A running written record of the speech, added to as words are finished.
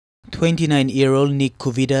29-year-old Nick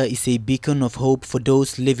Kovida is a beacon of hope for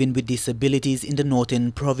those living with disabilities in the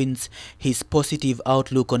northern province. His positive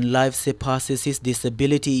outlook on life surpasses his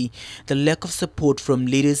disability. The lack of support from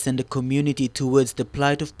leaders and the community towards the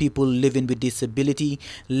plight of people living with disability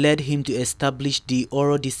led him to establish the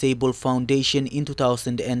Oro Disabled Foundation in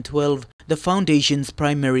 2012. The foundation's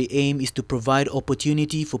primary aim is to provide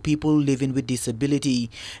opportunity for people living with disability.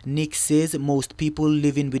 Nick says most people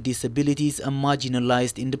living with disabilities are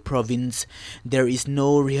marginalized in the province. There is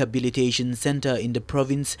no rehabilitation center in the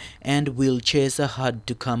province and wheelchairs are hard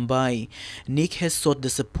to come by. Nick has sought the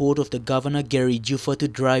support of the Governor Gary Juffa to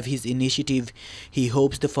drive his initiative. He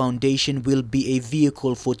hopes the foundation will be a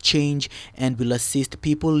vehicle for change and will assist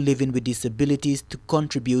people living with disabilities to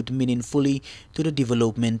contribute meaningfully to the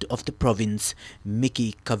development of the province.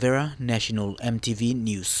 Mickey Cavera, National MTV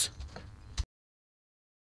News.